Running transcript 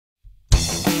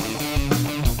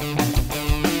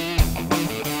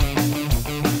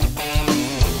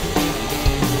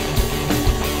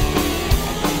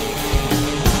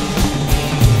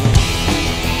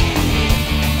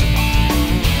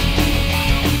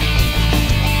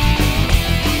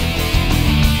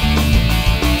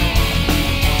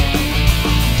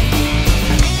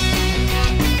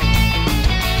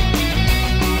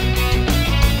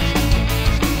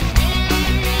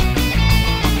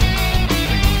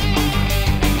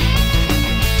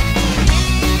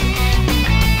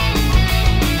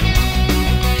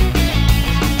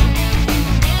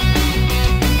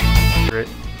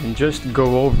just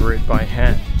go over it by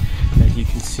hand. As you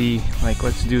can see, like,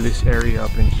 let's do this area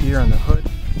up in here on the hood.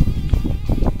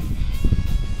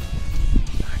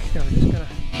 Okay, we're just gonna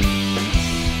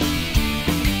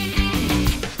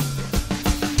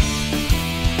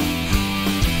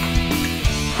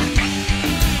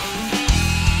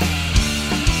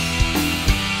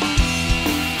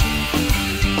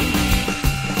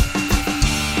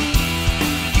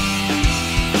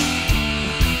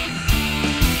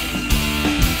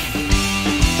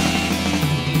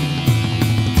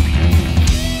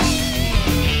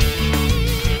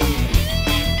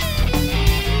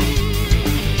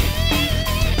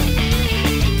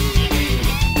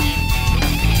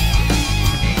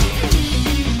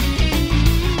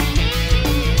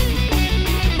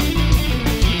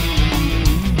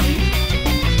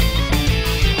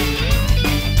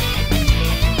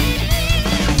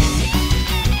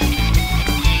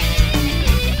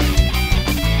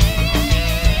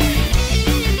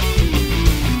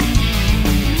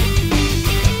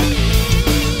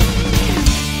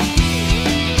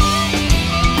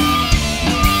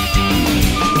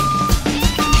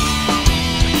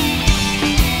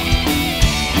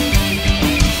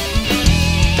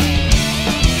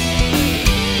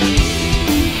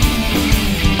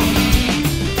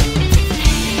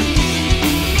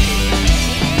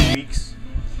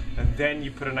then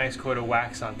you put a nice coat of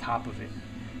wax on top of it,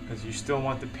 because you still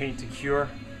want the paint to cure.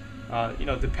 You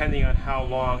know, depending on how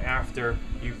long after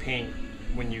you paint,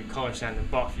 when you color sand and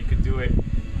buff, you could do it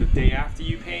the day after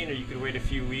you paint, or you could wait a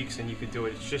few weeks and you could do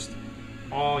it. It's just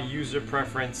all user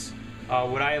preference.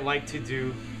 What I like to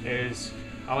do is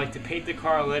I like to paint the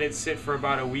car, let it sit for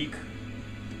about a week.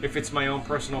 If it's my own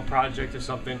personal project or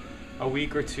something, a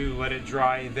week or two, let it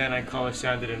dry, then I color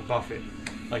sand it and buff it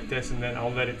like this, and then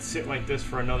I'll let it sit like this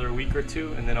for another week or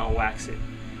two, and then I'll wax it.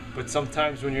 But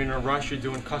sometimes when you're in a rush, you're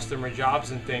doing customer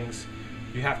jobs and things,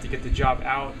 you have to get the job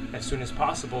out as soon as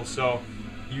possible, so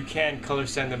you can color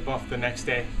sand and buff the next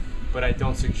day, but I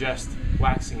don't suggest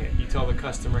waxing it. You tell the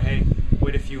customer, hey,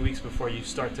 wait a few weeks before you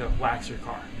start to wax your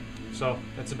car. So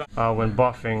that's about when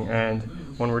buffing, and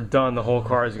when we're done, the whole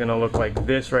car is going to look like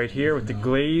this right here with the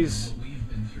glaze.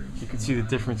 You can see the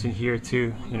difference in here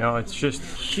too. You know, it's just a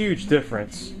huge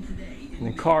difference. And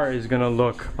the car is going to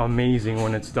look amazing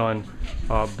when it's done,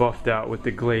 buffed out with the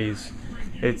glaze.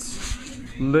 It's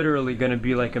literally going to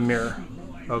be like a mirror.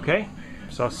 Okay,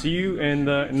 so I'll see you in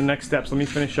the next steps. Let me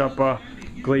finish up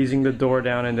glazing the door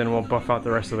down, and then we'll buff out the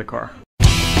rest of the car.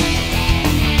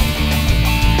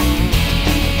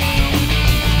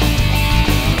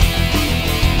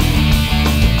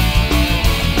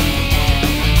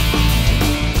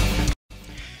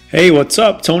 Hey, what's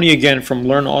up? Tony again from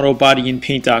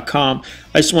LearnAutoBodyAndPaint.com.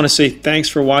 I just want to say thanks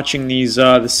for watching these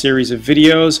the series of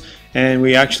videos, and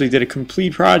we actually did a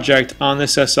complete project on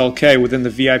this SLK within the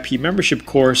VIP membership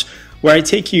course, where I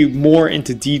take you more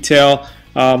into detail,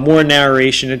 more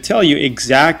narration, and tell you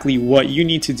exactly what you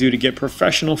need to do to get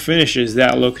professional finishes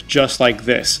that look just like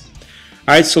this.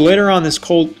 Alright, so later on this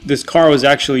car was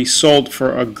actually sold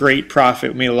for a great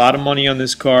profit. We made a lot of money on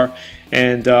this car,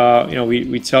 and you know,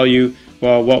 we tell you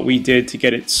what we did to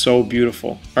get it so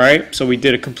beautiful. Alright, so we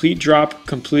did a complete drop,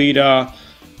 complete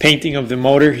painting of the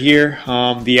motor here,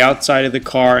 the outside of the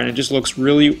car, and it just looks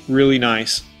really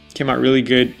nice. Came out really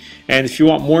good. And if you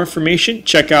want more information,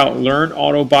 check out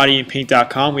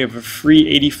LearnAutoBodyAndPaint.com. We have a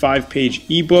free 85-page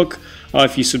ebook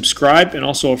if you subscribe, and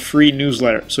also a free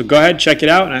newsletter. So go ahead, check it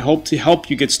out, and I hope to help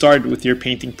you get started with your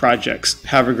painting projects.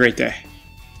 Have a great day.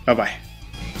 Bye-bye.